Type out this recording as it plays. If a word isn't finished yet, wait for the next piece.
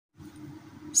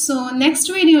So next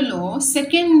వీడియోలో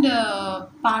second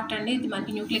part అండి, ఇది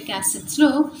మనకి న్యూక్లిక్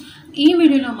యాసిడ్స్లో. ఈ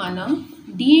వీడియోలో మనం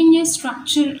DNA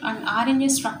structure and RNA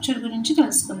structure గురించి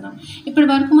తెలుసుకుందాం. ఇప్పటి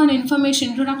వరకు మనం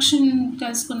ఇంట్రొడక్షన్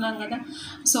తెలుసుకున్నాం కదా.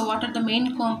 So what are the main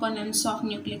components of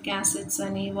nucleic acids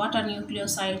అని, వాట్ ఆర్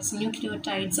న్యూక్లియోసైడ్స్,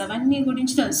 న్యూక్లియోటైడ్స్, అవన్నీ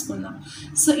గురించి తెలుసుకుందాం.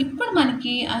 సో ఇప్పుడు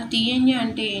మనకి ఆ డిఎన్ఏ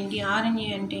అంటే ఏంటి, ఆర్ఎన్ఏ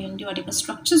అంటే ఏంటి, వాటి యొక్క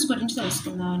స్ట్రక్చర్స్ గురించి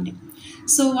తెలుసుకుందాం అండి.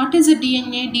 So what is a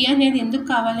DNA? DNA అనేది ఎందుకు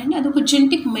కావాలండి? అది ఒక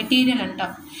జెనెటిక్ మెటీరియల్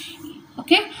అంటాం.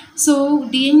 Okay, so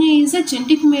DNA is a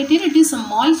genetic material. It is a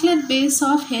molecular base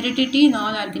of heredity in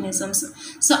all organisms.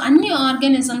 So అన్ని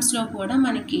ఆర్గానిజమ్స్లో కూడా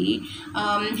మనకి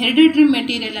హెరిడిటరీ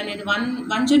మెటీరియల్ అనేది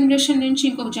వన్ జనరేషన్ నుంచి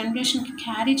ఇంకొక జనరేషన్కి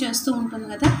క్యారీ చేస్తూ ఉంటుంది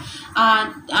కదా.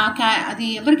 అది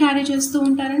ఎవరు క్యారీ చేస్తూ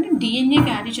ఉంటారంటే DNA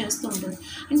క్యారీ చేస్తూ ఉంటుంది.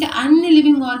 అంటే అన్ని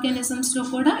లివింగ్ ఆర్గానిజమ్స్లో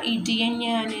కూడా ఈ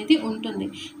DNA అనేది ఉంటుంది.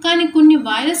 కానీ కొన్ని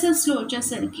వైరసెస్లో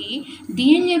వచ్చేసరికి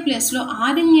DNA ప్లేస్లో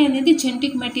RNA అనేది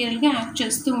జెనెటిక్ మెటీరియల్గా యాక్ట్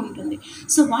చేస్తూ ఉంటుంది.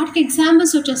 సో వాటికి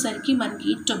ఎగ్జాంపుల్స్ వచ్చేసరికి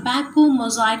మనకి టొబాకో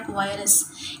మొజాయిక్ వైరస్.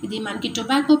 ఇది మనకి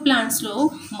టొబాకో ప్లాంట్స్లో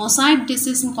మొజాయిక్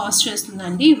డిసీజ్ని కాజ్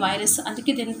చేస్తుందండి వైరస్,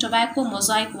 అందుకే దీన్ని టొబాకో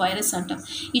మొజాయిక్ వైరస్ అంటాం.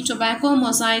 ఈ టొబాకో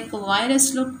మొజాయిక్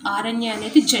వైరస్లో RNA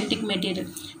అనేది genetic material.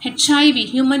 HIV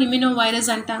human immuno virus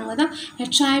అంటాం కదా,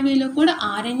 HIVలో కూడా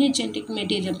RNA genetic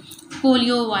material.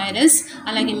 Polio virus,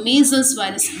 అలాగే మీజల్స్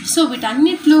వైరస్. సో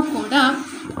వీటన్నిటిలో కూడా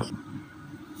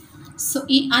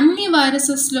ఈ అన్ని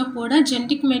వైరసెస్లో కూడా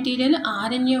జెనెటిక్ మెటీరియల్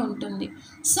RNA ఉంటుంది.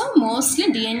 So mostly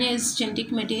DNA is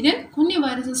genetic material. కొన్ని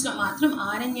వైరసెస్లో మాత్రం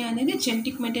RNA అనేది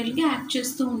జెనెటిక్ మెటీరియల్గా యాక్ట్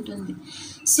చేస్తూ ఉంటుంది.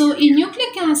 సో ఈ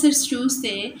న్యూక్లిక్ యాసిడ్స్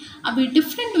చూస్తే అవి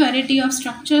డిఫరెంట్ వెరైటీ ఆఫ్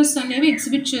స్ట్రక్చర్స్ అనేవి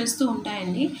ఎగ్జిబిట్ చేస్తూ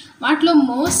ఉంటాయండి. వాటిలో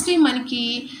మోస్ట్లీ మనకి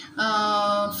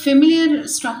ఫెమిలియర్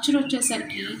స్ట్రక్చర్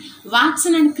వచ్చేసరికి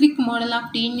Watson and Crick model of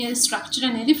DNA structure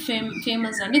అనేది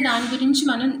ఫేమస్ అండి. దాని గురించి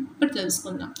మనం ఇప్పుడు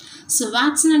తెలుసుకుందాం. So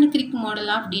Watson and Crick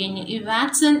model of DNA. ఈ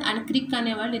వాట్సన్ అండ్ క్రిక్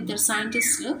అనేవాళ్ళు ఇద్దరు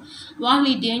సైంటిస్టులు. వాళ్ళు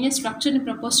ఈ DNA స్ట్రక్చర్ని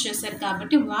ప్రపోజ్ చేశారు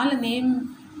కాబట్టి వాళ్ళ నేమ్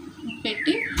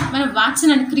పెట్టి మనం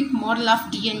Watson and Crick model of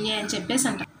DNA అని చెప్పేసి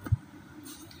అంటాం.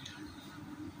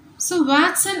 So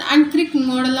Watson and Crick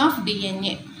model of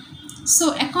DNA. So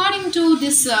according to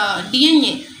this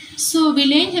DNA, so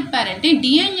వీళ్ళు ఏం చెప్పారంటే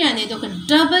DNA అనేది ఒక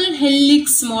డబుల్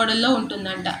హెలిక్స్ మోడల్లో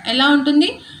ఉంటుందంట. ఎలా ఉంటుంది?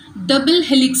 Double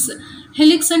helix.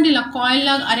 హెలిక్స్ అంటే ఇలా కాయిల్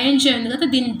లాగా అరేంజ్ అయ్యింది కదా,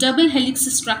 దీన్ని డబుల్ హెలిక్స్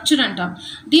స్ట్రక్చర్ అంటాం.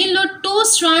 దీనిలో 2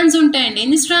 స్ట్రాండ్స్ ఉంటాయండి.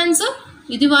 ఎన్ని స్ట్రాండ్స్?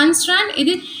 ఇది 1 స్ట్రాండ్,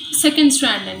 ఇది సెకండ్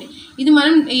స్ట్రాండ్ అండి. ఇది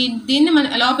దీన్ని మనం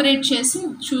ఎలాబరేట్ చేసి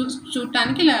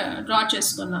చూడటానికి ఇలా డ్రా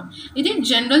చేసుకున్నాం. ఇది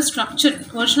general structure,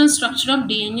 original structure of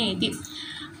DNA. ఇది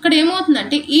ఇక్కడ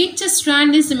ఏమవుతుందంటే each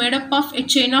strand is made up of a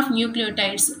chain of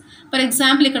nucleotides. For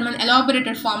example ఇక్కడ మనం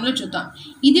ఎలాబరేటెడ్ ఫామ్లో చూద్దాం.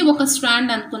 ఇది ఒక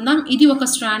స్ట్రాండ్ అనుకుందాం, ఇది ఒక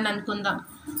స్ట్రాండ్ అనుకుందాం.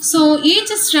 సో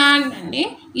ఈచ్ స్ట్రాండ్ అండి,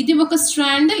 ఇది ఒక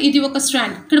స్ట్రాండ్, ఇది ఒక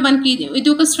స్ట్రాండ్. ఇక్కడ మనకి ఇది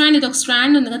ఒక స్ట్రాండ్, ఇది ఒక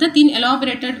స్ట్రాండ్ ఉంది కదా, దీన్ని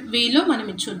ఎలాబరేటెడ్ వేలో మనం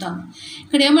ఇది చూద్దాం.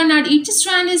 ఇక్కడ ఏమన్నాడు? Each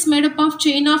strand is made up of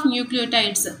chain of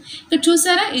nucleotides. ఇక్కడ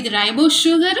చూసారా, ఇది ribose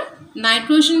sugar,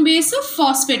 nitrogen base,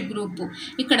 phosphate group.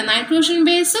 ఇక్కడ nitrogen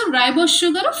base, ribose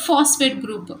sugar, phosphate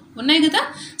group ఉన్నాయి కదా.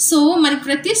 సో మనకి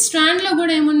ప్రతి స్ట్రాండ్లో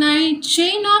కూడా ఏమున్నాయి?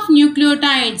 Chain of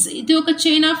nucleotides. ఇది ఒక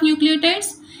చైన్ ఆఫ్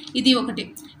న్యూక్లియోటైడ్స్, ఇది ఒకటి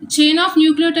చైన్ ఆఫ్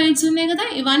న్యూక్లియోటైడ్స్ ఉన్నాయి కదా.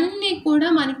 ఇవన్నీ కూడా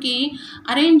మనకి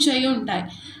అరేంజ్ అయ్యి ఉంటాయి.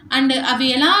 అండ్ అవి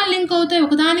ఎలా లింక్ అవుతాయి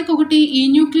ఒకదానికొకటి? ఈ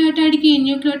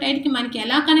న్యూక్లియోటైడ్కి మనకి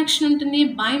ఎలా కనెక్షన్ ఉంటుంది?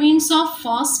 By means of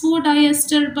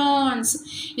ఫాస్ఫోడైఎస్టర్ bonds.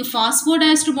 ఈ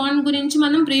ఫాస్ఫోడైఎస్టర్ బాండ్ గురించి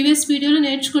మనం ప్రీవియస్ వీడియోలో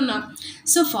నేర్చుకున్నాం.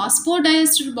 సో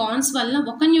ఫాస్ఫోడైఎస్టర్ బాండ్స్ వల్ల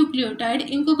ఒక న్యూక్లియోటైడ్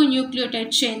ఇంకొక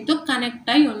న్యూక్లియోటైడ్ చైన్తో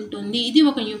కనెక్ట్ అయి ఉంటుంది. ఇది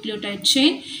ఒక న్యూక్లియోటైడ్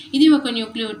చైన్, ఇది ఒక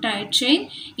న్యూక్లియోటైడ్ చైన్.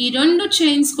 ఈ 2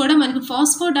 చైన్స్ కూడా మనకి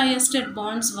ఫాస్ఫోడైఎస్టర్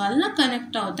బాండ్స్ వల్ల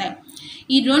కనెక్ట్ అవుతాయి.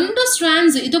 ఈ 2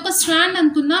 స్ట్రాండ్స్, ఇది ఒక స్ట్రాండ్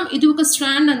అనుకుందాం, ఇది ఒక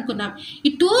స్ట్రాండ్ అనుకుందాం. ఈ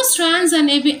 2 స్ట్రాండ్స్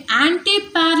అనేవి యాంటీ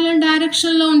ప్యారలల్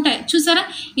డైరెక్షన్లో ఉంటాయి. చూసారా,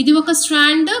 ఇది ఒక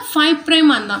స్ట్రాండ్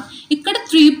 5' అందాం, ఇక్కడ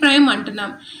 3'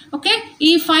 అంటున్నాం. ఓకే,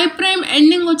 ఈ 5'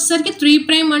 ఎండింగ్ వచ్చేసరికి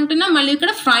 3' అంటున్నాం, మళ్ళీ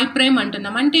ఇక్కడ 5'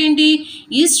 అంటున్నాం. అంటే ఏంటి?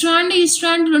 ఈ స్ట్రాండ్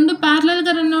 2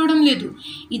 ప్యారలల్గా రన్ అవ్వడం లేదు,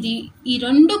 ఈ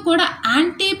 2 కూడా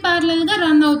యాంటీ ప్యారలల్గా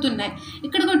రన్ అవుతున్నాయి.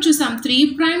 ఇక్కడ కూడా చూసాం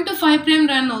 3' to 5'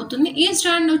 రన్ అవుతుంది. ఈ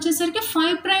స్ట్రాండ్ వచ్చేసరికి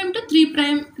 5' to 3'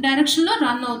 డైరెక్షన్లో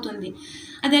రన్ అవుతుంది.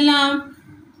 అది ఎలా?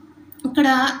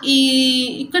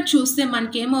 ఇక్కడ చూస్తే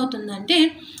మనకి ఏమవుతుందంటే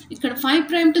ఇక్కడ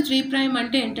 5' to 3'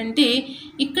 అంటే ఏంటంటే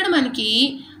ఇక్కడ మనకి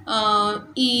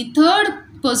ఈ థర్డ్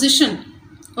పొజిషన్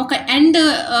ఒక ఎండ్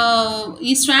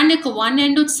ఈ స్ట్రాండ్ యొక్క 1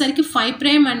 ఎండ్ వచ్చేసరికి 5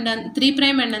 ప్రైమ్ అండ్ 3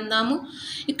 ప్రైమ్ ఎండ్ అందాము.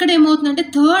 ఇక్కడ ఏమవుతుందంటే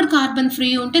థర్డ్ కార్బన్ ఫ్రీ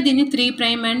ఉంటే దీన్ని 3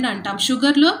 ప్రైమ్ ఎండ్ అంటాం.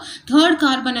 షుగర్లో థర్డ్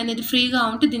కార్బన్ అనేది ఫ్రీగా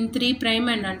ఉంటే దీన్ని 3 ప్రైమ్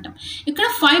ఎండ్ అంటాం. ఇక్కడ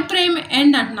 5 ప్రైమ్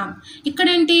ఎండ్ అంటున్నాం. ఇక్కడ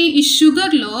ఏంటి, ఈ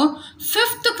షుగర్లో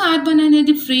 5th కార్బన్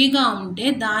అనేది ఫ్రీగా ఉంటే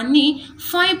దాన్ని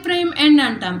 5 ప్రైమ్ ఎండ్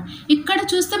అంటాం. ఇక్కడ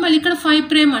చూస్తే మళ్ళీ ఇక్కడ 5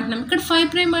 ప్రైమ్ అంటున్నాం. ఇక్కడ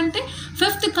 5 ప్రైమ్ అంటే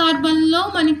 5th కార్బన్లో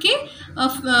మనకి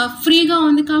ఫ్రీగా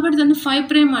ఉంది కాబట్టి దాన్ని 5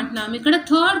 ప్రైమ్ అంటున్నాం. ఇక్కడ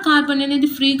థర్డ్ కార్బన్ అనేది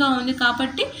ఫ్రీగా ఉంది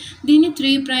కాబట్టి దీన్ని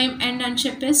 3 ప్రైమ్ ఎండ్ అని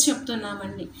చెప్పేసి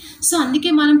చెప్తున్నామండి. సో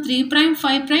అందుకే మనం 3 prime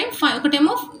 5 prime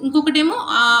ఇంకొకటేమో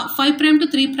 5 prime to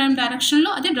 3 prime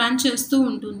డైరెక్షన్లో అది రన్ చేస్తూ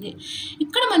ఉంటుంది.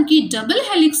 ఇక్కడ మనకి డబుల్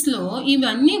హెలిక్స్లో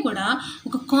ఇవన్నీ కూడా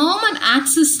ఒక కామన్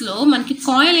యాక్సిస్లో మనకి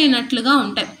కాయిల్ అయినట్లుగా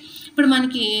ఉంటాయి. ఇప్పుడు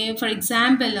మనకి ఫర్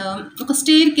ఎగ్జాంపుల్ ఒక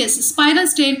స్పైరల్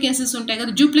స్టేర్ కేసెస్ ఉంటాయి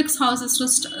కదా, డూప్లెక్స్ హౌసెస్లో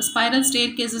స్పైరల్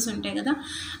స్టేర్ కేసెస్ ఉంటాయి కదా,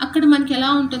 అక్కడ మనకి ఎలా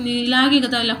ఉంటుంది, ఇలాగే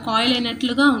కదా ఇలా కాయిల్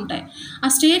అయినట్లుగా ఉంటాయి. ఆ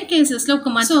స్టేర్ కేసెస్లో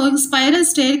స్పైరల్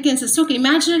స్టేర్ కేసెస్లో ఒక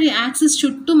ఇమాజినరీ యాక్సిస్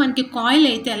చుట్టూ మనకి కాయిల్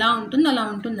అయితే ఎలా ఉంటుందో అలా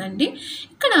ఉంటుందండి.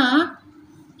 ఇక్కడ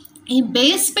ఈ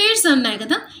బేస్ పేర్స్ ఉన్నాయి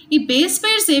కదా, ఈ బేస్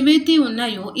పేర్స్ ఏవైతే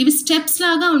ఉన్నాయో ఇవి స్టెప్స్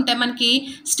లాగా ఉంటాయి. మనకి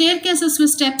స్టేర్ కేసెస్లో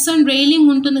స్టెప్స్ అండ్ రైలింగ్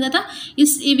ఉంటుంది కదా,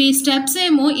 ఇవి స్టెప్స్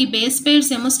ఏమో, ఈ బేస్ పేర్స్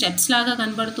ఏమో స్టెప్స్ లాగా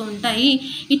కనబడుతూ ఉంటాయి.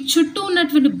 ఈ చుట్టూ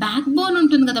ఉన్నటువంటి బ్యాక్ బోన్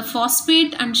ఉంటుంది కదా,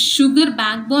 phosphate and sugar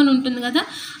back bone ఉంటుంది కదా,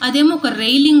 అదేమో ఒక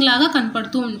రైలింగ్ లాగా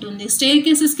కనపడుతూ ఉంటుంది. స్టేర్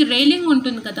కేసెస్కి రైలింగ్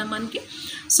ఉంటుంది కదా మనకి,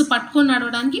 సో పట్టుకొని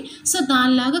నడవడానికి, సో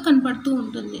దానిలాగా కనపడుతూ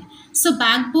ఉంటుంది. సో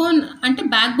బ్యాక్ బోన్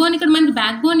ఇక్కడ మనకి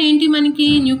బ్యాక్ బోన్ ఏంటి, మనకి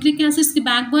న్యూక్లిక్ యాసిడ్స్కి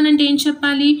బ్యాక్ బోన్ అంటే ఏం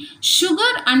చెప్పాలి,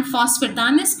 షుగర్ అండ్ ఫాస్ఫేట్,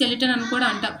 దాన్నే స్కెలిటన్ అని కూడా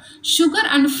అంటాం. షుగర్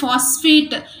అండ్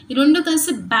ఫాస్ఫేట్ ఈ రెండు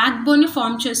కలిసి బ్యాక్ బోన్ని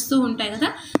ఫామ్ చేస్తూ ఉంటాయి కదా.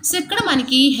 సో ఇక్కడ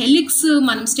మనకి హెలిక్స్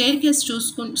మనం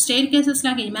స్టేర్ కేసెస్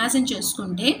లాగా ఇమాజిన్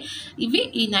చేసుకుంటే ఇవి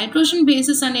ఈ నైట్రోజన్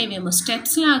బేసెస్ అనేవేమో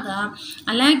స్టెప్స్ లాగా,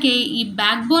 అలాగే ఈ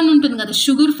బ్యాక్ బోన్ ఉంటుంది కదా,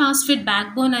 షుగర్ ఫాస్ఫేట్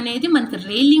బ్యాక్ బోన్ అనేది మనకి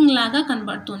రైలింగ్ లాగా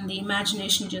కనబడుతుంది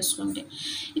ఇమాజినేషన్ చేసుకుంటే.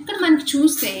 ఇక్కడ మనకి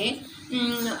చూస్తే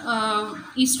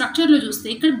ఈ స్ట్రక్చర్లో చూస్తే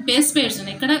ఇక్కడ బేస్ పేర్స్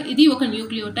ఉన్నాయి. ఇక్కడ ఇది ఒక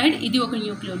న్యూక్లియోటైడ్, ఇది ఒక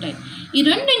న్యూక్లియోటైడ్. ఈ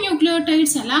రెండు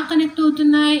న్యూక్లియోటైడ్స్ ఎలా కనెక్ట్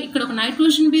అవుతున్నాయి, ఇక్కడ ఒక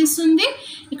నైట్రోజన్ బేస్ ఉంది,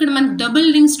 ఇక్కడ మనకి డబుల్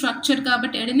రింగ్ స్ట్రక్చర్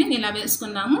కాబట్టి ఎడినిన్ ఇలా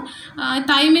వేసుకున్నాము.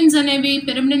 థైమిన్స్ అనేవి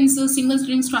పిరమిడిన్స్ సింగిల్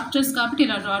రింగ్ స్ట్రక్చర్స్ కాబట్టి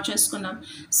ఇలా డ్రా చేసుకున్నాం.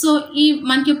 సో ఈ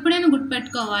మనకి ఎప్పుడైనా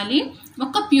గుర్తుపెట్టుకోవాలి,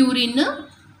 ఒక ప్యూరిన్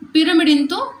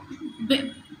పిరమిడిన్తో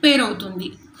పేర్ అవుతుంది,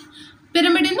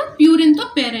 ప్యూరిన్తో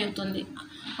పేర్ అవుతుంది.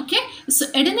 ఓకే, సో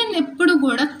ఎడెనిన్ ఎప్పుడు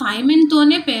కూడా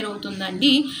థైమిన్తోనే పేర్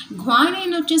అవుతుందండి.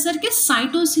 గ్వానైన్ వచ్చేసరికి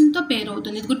సైటోసిన్తో పేర్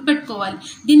అవుతుంది, ఇది గుర్తుపెట్టుకోవాలి.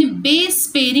 దీని బేస్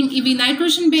పేరింగ్, ఇవి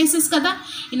నైట్రోజన్ బేసెస్ కదా,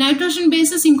 ఈ నైట్రోజన్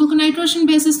బేసెస్ ఇంకొక నైట్రోజన్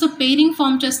బేసెస్తో పేరింగ్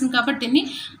ఫామ్ చేస్తుంది కాబట్టి దీన్ని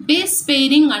బేస్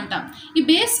పేరింగ్ అంటాం. ఈ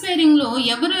బేస్ పేరింగ్లో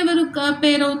ఎవరెవరు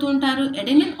పేర్ అవుతూ ఉంటారు,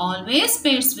 ఎడెనిన్ always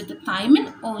pairs with thymine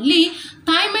only,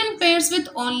 thymine pairs with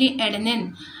only ఎడెనిన్.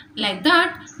 Like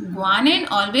that, guanine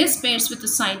always pairs with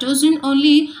cytosine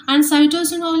only and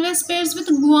cytosine always pairs with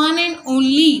guanine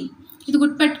only. ఇది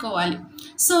గుర్తుపెట్టుకోవాలి.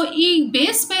 సో ఈ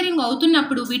బేస్ పేరింగ్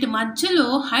అవుతున్నప్పుడు వీటి మధ్యలో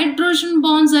హైడ్రోజన్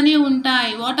బాండ్స్ అనేవి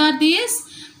ఉంటాయి. What are these?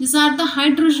 These are the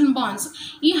hydrogen bonds.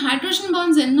 ఈ hydrogen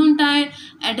bonds ఎన్ని ఉంటాయి,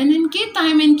 ఎడెనిన్కి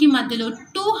థైమిన్కి మధ్యలో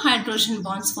 2 హైడ్రోజన్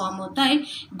బాండ్స్ ఫామ్ అవుతాయి.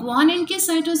 గ్వానైన్కి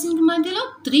సైటోసిన్కి మధ్యలో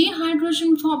 3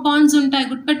 హైడ్రోజన్ బాండ్స్ ఉంటాయి,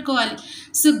 గుర్తుపెట్టుకోవాలి.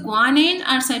 సో గ్వానైన్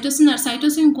ఆర్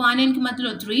సైటోసిన్ గ్వానైన్కి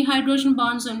మధ్యలో 3 హైడ్రోజన్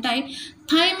బాండ్స్ ఉంటాయి.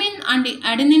 థైమిన్ అండ్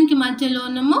ఎడెనిన్కి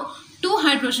మధ్యలోనేమో 2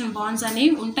 హైడ్రోజన్ బాండ్స్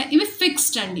అనేవి ఉంటాయి. ఇవి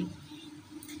ఫిక్స్డ్ అండి,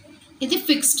 ఇది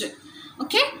ఫిక్స్డ్.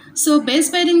 ఓకే, సో బేస్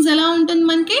పేరింగ్స్ ఎలా ఉంటుంది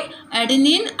మనకి,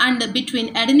 adenine and between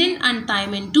adenine and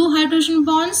thymine 2 hydrogen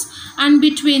bonds and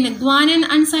between guanine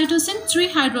and cytosine 3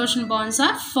 hydrogen bonds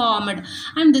are formed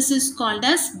and this is called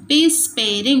as base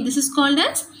pairing. This is called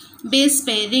as base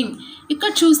pairing.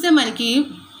 ఇక్కడ చూస్తే మనకి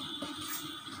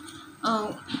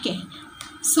okay,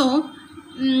 so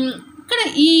ఇక్కడ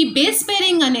ఈ base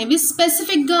pairing అనేవి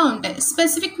స్పెసిఫిక్గా ఉంటాయి.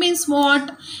 Specific means what,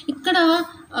 ఇక్కడ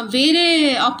వేరే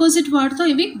ఆపోజిట్ వర్డ్తో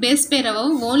ఇవి బేస్ పేర్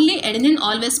అవ్వవు. Only ఎడెనిన్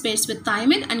always pairs with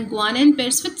thymine and guanine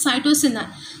pairs with cytosine.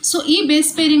 So ఈ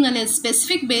బేస్ పేరింగ్ అనేది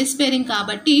స్పెసిఫిక్ బేస్ పేరింగ్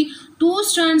కాబట్టి 2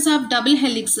 strands ఆఫ్ డబుల్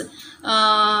హెలిక్స్,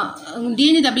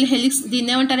 దీని డబుల్ హెలిక్స్,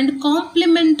 దీన్ని ఏమంటారంటే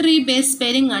కాంప్లిమెంటరీ బేస్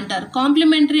పేరింగ్ అంటారు.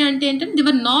 కాంప్లిమెంటరీ అంటే ఏంటంటే దే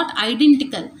వర్ నాట్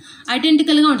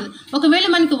ఐడెంటికల్గా ఉంటుంది. ఒకవేళ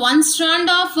మనకి 1 strand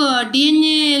ఆఫ్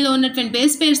డిఎన్ఏలో ఉన్నటువంటి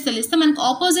బేస్ పేర్స్ తెలిస్తే మనకి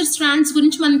ఆపోజిట్ స్ట్రాండ్స్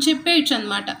గురించి మనం చెప్పేయచ్చు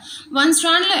అనమాట. 1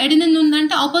 strandలో ఎడెనిన్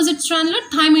ఉందంటే ఆపోజిట్ స్ట్రాండ్లో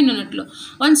థైమిన్ ఉన్నట్లు,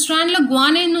 1 strandలో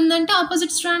గ్వానైన్ ఉందంటే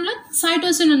ఆపోజిట్ స్ట్రాండ్లో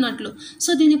సైటోసిన్ ఉన్నట్లు. సో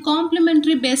దీన్ని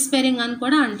కాంప్లిమెంటరీ బేస్ పేరింగ్ అని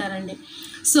కూడా అంటారండి.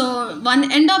 So 1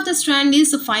 end of the strand is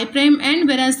 5' end,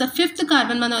 whereas the 5th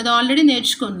carbon మనం అది ఆల్రెడీ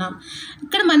నేర్చుకున్నాం.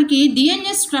 ఇక్కడ మనకి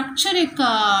డిఎన్ఏ స్ట్రక్చర్ యొక్క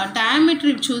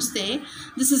డయామీటర్ చూస్తే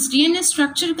దిస్ ఇస్ డిఎన్ఏ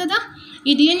స్ట్రక్చర్ కదా.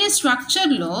 ఈ DNA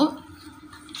స్ట్రక్చర్లో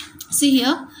see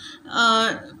here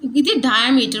ఇది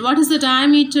diameter. What is the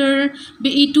diameter?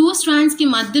 ఈ 2 స్ట్రాండ్స్కి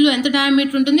మధ్యలో ఎంత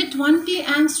డయామీటర్ ఉంటుంది? 20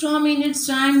 angstrom units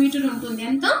డయామీటర్ ఉంటుంది.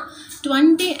 ఎంత?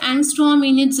 20 angstrom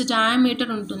units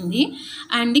డయామీటర్ ఉంటుంది.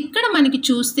 అండ్ ఇక్కడ మనకి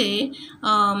చూస్తే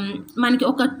మనకి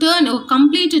ఒక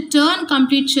కంప్లీట్ టర్న్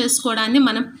కంప్లీట్ చేసుకోవడాన్ని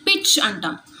మనం పిచ్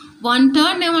అంటాం. 1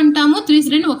 టర్న్ ఏమంటాము?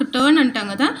 3 ఒక టర్న్ అంటాం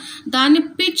కదా, దాన్ని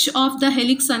పిచ్ ఆఫ్ ద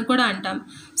హెలిక్స్ అని కూడా అంటాం.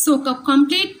 సో ఒక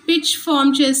కంప్లీట్ పిచ్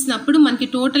ఫామ్ చేసినప్పుడు మనకి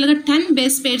టోటల్గా 10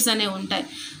 బేస్ పేర్స్ అనేవి ఉంటాయి.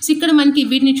 సో ఇక్కడ మనకి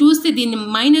వీటిని చూస్తే దీన్ని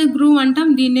మైనర్ గ్రూవ్ అంటాం,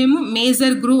 దీన్నేమో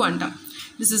మేజర్ గ్రూవ్ అంటాం.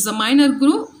 This is a minor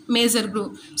groove, major groove.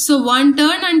 So 1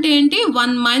 turn అంటే ఏంటి?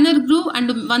 1 minor groove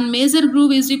and 1 major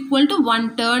groove is equal to 1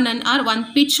 turn and are 1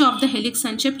 pitch of the helix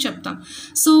అని చెప్తాం.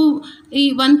 సో ఈ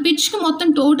 1 పిచ్కి మొత్తం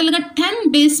టోటల్గా 10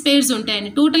 బేస్ పేర్స్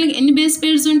ఉంటాయండి. టోటల్గా ఎన్ని బేస్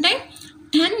పేర్స్ ఉంటాయి?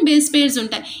 10 బేస్ పేర్స్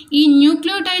ఉంటాయి. ఈ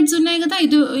న్యూక్లియోటైడ్స్ ఉన్నాయి కదా,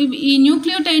 ఈ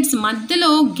న్యూక్లియోటైడ్స్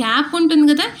మధ్యలో గ్యాప్ ఉంటుంది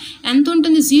కదా, ఎంత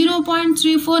ఉంటుంది?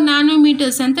 0.34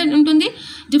 నానోమీటర్స్. ఎంత ఉంటుంది?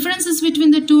 differences between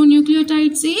the 2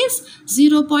 nucleotides is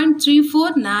 0.34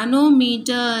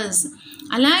 nanometers.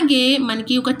 అలాగే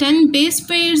మనకి ఒక 10 బేస్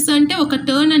పేర్స్ అంటే ఒక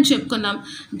టర్న్ అని చెప్పుకున్నాం.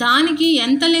 దానికి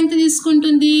ఎంత లెంగ్త్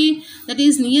తీసుకుంటుంది? That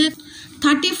is near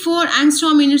 34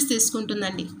 angstrom units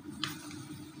తీసుకుంటుందండి.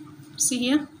 See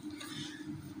here,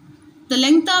 the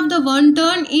length of the one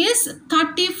turn is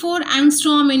 34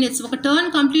 angstrom units. ఒక టర్న్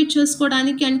కంప్లీట్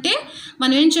చేసుకోవడానికి అంటే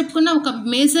మనం ఏం చెప్పుకున్నాం? ఒక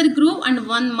major group and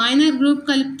 1 minor group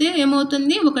కలిపితే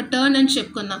ఏమవుతుంది? ఒక టర్న్ అని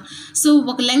చెప్పుకున్నాం. సో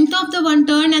ఒక length of the one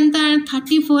turn ఎంత?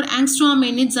 34 angstrom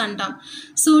units అంటాం.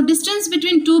 So distance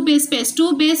between 2 base pairs, 2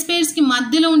 base పేర్స్కి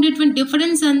మధ్యలో ఉండేటువంటి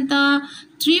డిఫరెన్స్ ఎంత?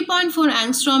 3.4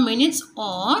 angstrom units,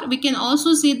 or we can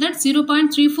also say that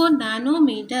 0.34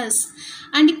 nanometers.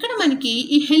 And ఇక్కడ మనకి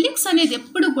ఈ హెలిక్స్ అనేది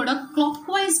ఎప్పుడు కూడా క్లాక్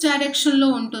వైజ్ డైరెక్షన్లో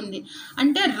ఉంటుంది.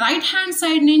 అంటే రైట్ హ్యాండ్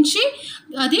సైడ్ నుంచి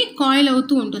అది కాయిల్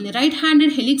అవుతూ ఉంటుంది. రైట్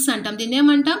హ్యాండెడ్ హెలిక్స్ అంటాం. దీన్ని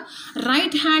ఏమంటాం?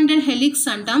 రైట్ హ్యాండెడ్ హెలిక్స్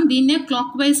అంటాం. దీన్నే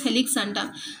క్లాక్ వైజ్ హెలిక్స్ అంటాం.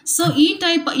 సో ఈ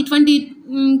టైప్ ఇటువంటి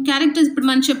క్యారెక్టర్స్ ఇప్పుడు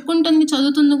మనం చెప్పుకుంటుంది,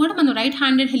 చదువుతుంది కూడా మనం రైట్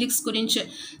హ్యాండెడ్ హెలిక్స్ గురించి.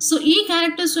 సో ఈ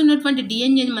క్యారెక్టర్స్ ఉన్నటువంటి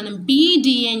డిఎన్ఏని మనం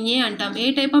BDNA అంటాం. ఏ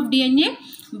టైప్ ఆఫ్ డిఎన్ఏ?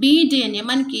 BDNA.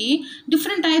 మనకి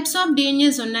డిఫరెంట్ టైప్స్ ఆఫ్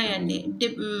డిఎన్ఏస్ ఉన్నాయండి.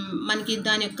 మనకి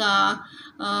దాని యొక్క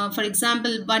ఫర్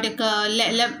ఎగ్జాంపుల్ వాటి యొక్క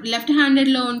లెఫ్ట్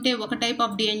హ్యాండెడ్లో ఉంటే ఒక టైప్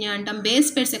ఆఫ్ డిఎన్ఏ అంటాం. బేస్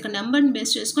పేర్స్ యొక్క నెంబర్ని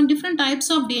బేస్ చేసుకొని డిఫరెంట్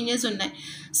టైప్స్ ఆఫ్ డిఎన్ఏస్ ఉన్నాయి.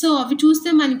 సో అవి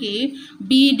చూస్తే మనకి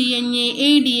BDNA,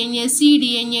 ADNA,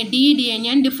 CDNA,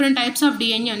 DDNA అని డిఫరెంట్ టైప్స్ ఆఫ్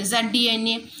డిఎన్ఏ ఉన్నాయి.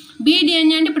 ZDNA,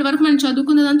 BDNA అంటే ఇప్పటి వరకు మనం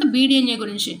చదువుకున్నదంతా BDNA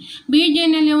గురించి.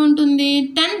 BDNAలో ఏముంటుంది?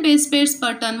 10 బేస్ పేర్స్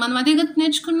పర్ టర్న్. మనం అదే కదా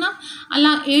నేర్చుకున్నాం.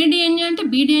 అలా ADNA అంటే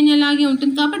BDNA లాగే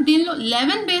ఉంటుంది. కాబట్టి దీనిలో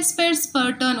 11 బేస్ పేర్స్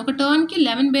పర్ టర్న్. ఒక టర్న్కి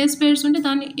 11 బేస్ పేర్స్ ఉంటే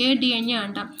దాన్ని ADNA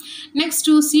అంటాం. నెక్స్ట్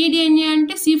CDNA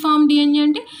అంటే C ఫామ్ DNA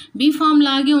అంటే B ఫామ్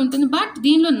లాగే ఉంటుంది. బట్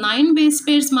దీనిలో 9 బేస్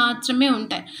పేర్స్ మాత్రమే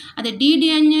ఉంటాయి. అదే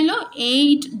DDNAలో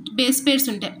 8 బేస్ పేర్స్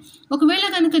ఉంటాయి. ఒకవేళ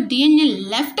కనుక DNA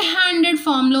లెఫ్ట్ హ్యాండెడ్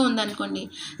ఫామ్లో ఉందనుకోండి,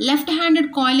 లెఫ్ట్ హ్యాండెడ్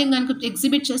కాయిలింగ్ కనుక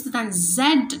ఎగ్జిబిట్ చేస్తే దాన్ని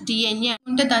ZDNA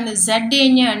ఉంటే దాన్ని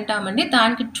ZDNA అంటామండి.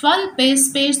 దానికి 12 బేస్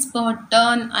పేర్స్ పర్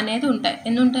టర్న్ అనేది ఉంటాయి.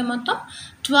 ఎన్ని ఉంటాయి? మొత్తం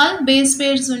 12 బేస్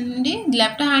పేర్స్ ఉండి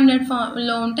లెఫ్ట్ హ్యాండెడ్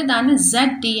ఫామ్లో ఉంటే దాన్ని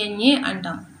ZDNA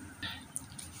అంటాం.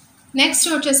 నెక్స్ట్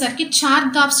వచ్చేసరికి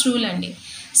చార్గాఫ్స్ రూల్ అండి.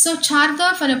 సో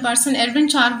చార్గాఫ్ అనే పర్సన్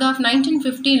ఎర్విన్ చార్గాఫ్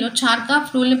 1950లో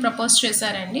చార్గాఫ్ రూల్ని ప్రపోజ్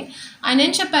చేశారండి. ఆయన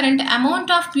ఏం చెప్పారంటే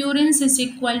amount of purines is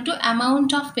equal to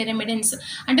amount of pyrimidines.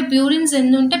 అంటే ప్యూరిన్స్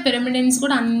ఎన్ని ఉంటే పిరమిడిన్స్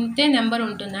కూడా అంతే నెంబర్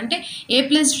ఉంటుంది. అంటే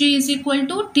A+G is equal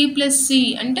to T+C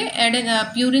అంటే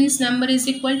purines number is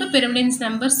equal to pyrimidines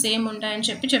number same ఉంటాయని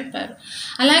చెప్పారు.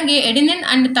 అలాగే adenine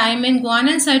and thymine,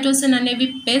 guanine, cytosine అనేవి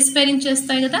బేస్ పేరింగ్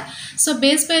చేస్తాయి కదా. సో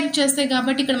బేస్ పేరింగ్ చేస్తాయి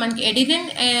కాబట్టి ఇక్కడ మనకి ఎడినిన్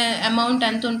అమౌంట్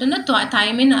ఎంత ఉంటుందో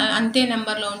థైమిన్ అంతే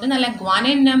నెంబర్లో ఉంటుంది. అలాగే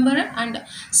గ్వానిన్ నెంబర్ అండ్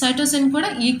సైటోసిన్ కూడా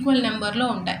ఈక్వల్ నెంబర్లో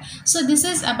ఉంటాయి. So this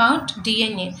is about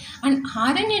DNA. And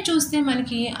RNA చూస్తే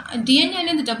మనకి DNA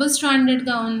అనేది డబుల్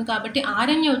స్ట్రాండెడ్గా ఉంది కాబట్టి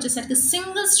RNA వచ్చేసరికి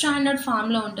సింగిల్ స్ట్రాండెడ్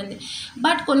ఫామ్లో ఉంటుంది.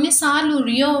 బట్ కొన్నిసార్లు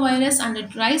Rio virus and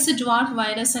rice dwarf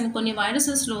virus అని కొన్ని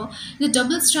వైరసెస్లో ఇది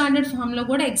డబుల్ స్ట్రాండెడ్ ఫామ్లో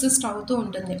కూడా ఎగ్జిస్ట్ అవుతూ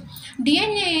ఉంటుంది.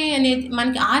 DNA అనేది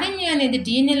మనకి RNA అనేది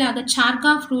DNA లాగా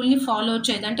చార్గాఫ్ రూల్ని ఫాలో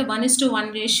చేయదు. అంటే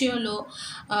 1:1 రేషియోలో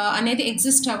అనేది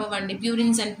ఎగ్జిస్ట్ అవ్వండి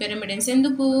ప్యూరిన్స్ అండ్ పిరమిడిన్స్.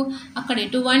 ఎందుకు? అక్కడ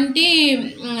ఎటువంటి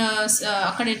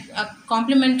అక్కడ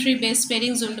కాంప్లిమెంటరీ బేస్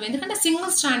పేరింగ్స్ ఉండవు. ఎందుకంటే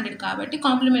సింగిల్ స్టాండర్డ్ కాబట్టి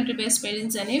కాంప్లిమెంటరీ బేస్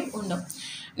పేరింగ్స్ అనేవి ఉండవు.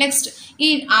 నెక్స్ట్ ఈ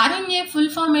RNA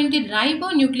ఫుల్ ఫామ్ ఏంటి? రైబో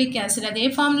న్యూక్లిక్ యాసిడ్. అది ఏ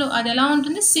ఫామ్లో? అది ఎలా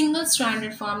ఉంటుంది? సింగిల్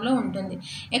స్ట్రాండెడ్ ఫామ్లో ఉంటుంది.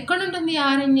 ఎక్కడ ఉంటుంది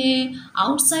RNA?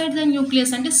 Out side the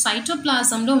nucleus అంటే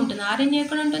సైటోప్లాజంలో ఉంటుంది. RNA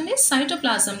ఎక్కడ ఉంటుంది?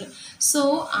 సైటోప్లాజంలో. సో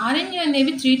ఆర్ఎన్ఏ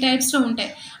అనేవి 3 టైప్స్లో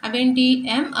ఉంటాయి. అవేంటి?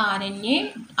 MRNA,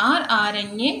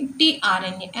 rRNA,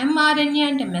 tRNA. ఎంఆర్ఎన్ఏ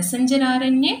అంటే messenger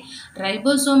RNA,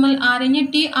 ribosomal RNA,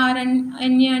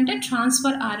 tRNA అంటే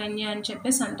ట్రాన్స్ఫర్ ఆర్ఎన్ఏ అని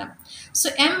చెప్పేసి అంటాం. సో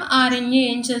ఎంఆర్ఎన్ఏ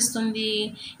ఏం చేస్తుంది?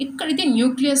 ఇక్కడ ఇది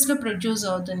న్యూక్లియస్లో ప్రొడ్యూస్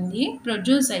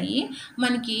అయ్యి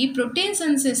మనకి ప్రోటీన్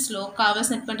సెన్సెస్లో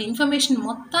కావాల్సినటువంటి ఇన్ఫర్మేషన్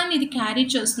మొత్తాన్ని ఇది క్యారీ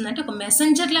చేస్తుంది. అంటే ఒక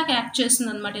మెసెంజర్ లాగా యాక్ట్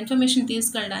చేస్తుంది అనమాట ఇన్ఫర్మేషన్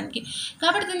తీసుకెళ్ళడానికి.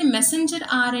 కాబట్టి దీన్ని మెసెంజర్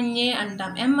ఆర్ఎన్ఏ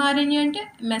అంటాం. ఎంఆర్ఎన్ఏ అంటే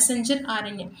మెసెంజర్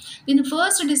ఆర్ఎన్ఏ. దీన్ని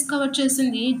ఫస్ట్ డిస్కవర్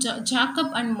చేసింది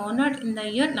Jacob and మోనార్డ్ in the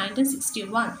year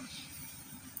 1961.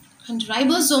 And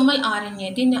ribosomal RNA,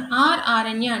 దీన్ని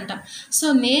ఆర్ఆర్ఎన్ఏ అంటాం. సో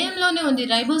నేమ్లోనే ఉంది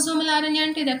రైబోజోమల్ ఆర్ఎన్ఏ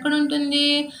అంటే ఇది ఎక్కడ ఉంటుంది?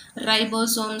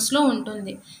 రైబోజోమ్స్లో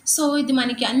ఉంటుంది. సో ఇది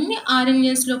మనకి అన్ని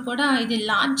ఆర్ఎన్ఏస్లో కూడా ఇది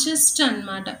లార్జెస్ట్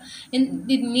అనమాట.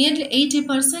 ఇది నియర్లీ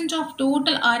 80% ఆఫ్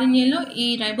టోటల్ ఆర్ఎన్ఏలో ఈ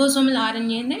రైబోజోమల్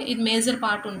ఆర్ఎన్ఏనే ఇది మేజర్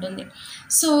పార్ట్ ఉంటుంది.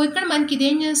 సో ఇక్కడ మనకి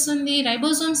ఇదేం చేస్తుంది?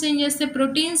 రైబోజోమ్స్ ఏం చేస్తే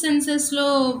ప్రోటీన్ సెన్సెస్లో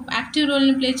యాక్టివ్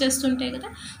రోల్ని ప్లే చేస్తుంటాయి కదా.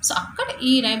 సో అక్కడ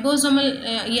ఈ రైబోజోమల్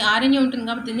ఈ ఆర్ఎన్ఏ ఉంటుంది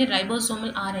కాబట్టి దీన్ని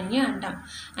రైబోజోమల్ ఆర్ఎన్ఏ అంటాం.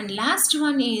 And last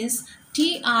one is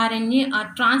tRNA are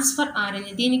transfer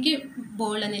RNA. దీనికి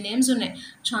బోల్డ్ అనే నేమ్స్ ఉన్నాయి.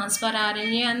 ట్రాన్స్ఫర్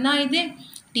ఆర్ఎన్ఏ అన్నా ఇదే,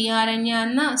 టీఆర్ఎన్ఏ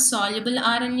అన్నా, సాల్యుబుల్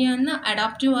ఆర్ఎన్ఏ అన్నా,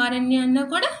 అడాప్టివ్ ఆర్ఎన్ఏ అన్నా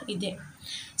కూడా ఇదే.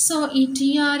 సో ఈ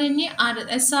టీఆర్ఎన్ఏ ఆర్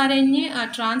ఎస్ఆర్ఎన్ఏ ఆ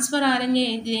ట్రాన్స్ఫర్ ఆర్ఎన్ఏ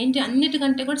ఇది ఏంటి?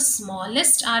 అన్నిటికంటే కూడా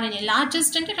స్మాలెస్ట్ ఆర్ఎన్ఏ.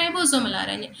 లార్జెస్ట్ అంటే రైబోజోమల్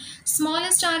ఆర్ఎన్ఏ,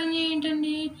 స్మాలెస్ట్ ఆర్ఎన్ఏ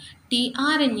ఏంటండి?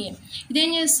 టీఆర్ఎన్ఏ. ఇదేం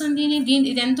చేస్తుంది?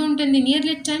 ఇది ఎంత ఉంటుంది?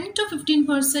 Nearly 10 to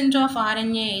 15% of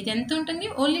RNA. ఇది ఎంత ఉంటుంది?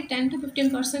 ఓన్లీ 10 to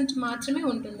 15% మాత్రమే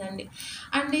ఉంటుందండి.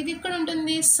 అండ్ ఇది ఇక్కడ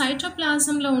ఉంటుంది,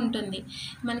 సైటోప్లాజంలో ఉంటుంది.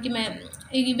 మనకి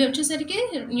ఇవి వచ్చేసరికి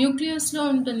న్యూక్లియస్లో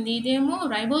ఉంటుంది, ఇదేమో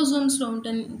రైబోజోమ్స్లో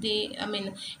ఉంటుంది.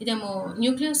 ఇదేమో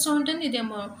న్యూక్లియస్లో ఉంటుంది,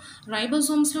 ఇదేమో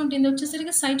రైబోజోమ్స్లో ఉంటుంది. ఇది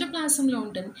వచ్చేసరికి సైటోప్లాజంలో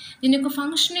ఉంటుంది. దీని యొక్క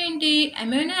ఫంక్షన్ ఏంటి?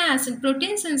 అమైనో యాసిడ్,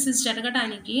 ప్రోటీన్ సెన్సెస్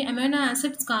జరగడానికి అమైనో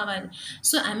యాసిడ్స్ కావాలి.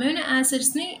 సో అమైనో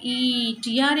యాసిడ్స్ని ఈ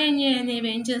టీఆర్ఎన్ఏ అనేవి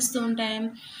ఏం చేస్తూ ఉంటాయి?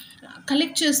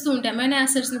 కలెక్ట్ చేస్తూ ఉంటాయి. అమైనో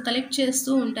యాసిడ్స్ని కలెక్ట్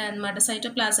చేస్తూ ఉంటాయి అన్నమాట.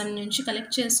 సైటోప్లాజం నుంచి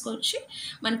కలెక్ట్ చేసుకొచ్చి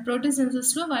మన ప్రోటీన్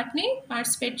సెన్సెస్లో వాటిని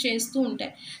పార్టిసిపేట్ చేస్తూ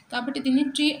ఉంటాయి. కాబట్టి దీన్ని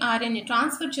టీఆర్ఎన్ఏ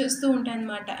ట్రాన్స్ఫర్ చేస్తూ ఉంటాయి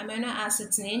అన్నమాట అమైనో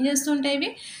యాసిడ్స్ని. ఏం చేస్తూ ఉంటాయి ఇవి?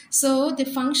 So the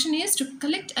function is to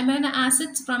collect amino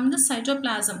acids from the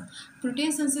cytoplasm.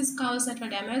 Protein senses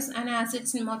కావాల్సినటువంటి అమైనో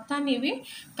యాసిడ్స్ని మొత్తాన్ని ఇవి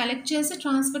కలెక్ట్ చేసి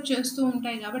ట్రాన్స్ఫర్ చేస్తూ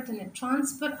ఉంటాయి కాబట్టి దీన్ని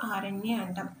ట్రాన్స్ఫర్ ఆర్ఎన్ఏ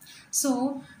అంటాం. So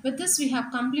with this we have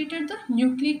completed the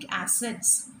nucleic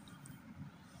acids.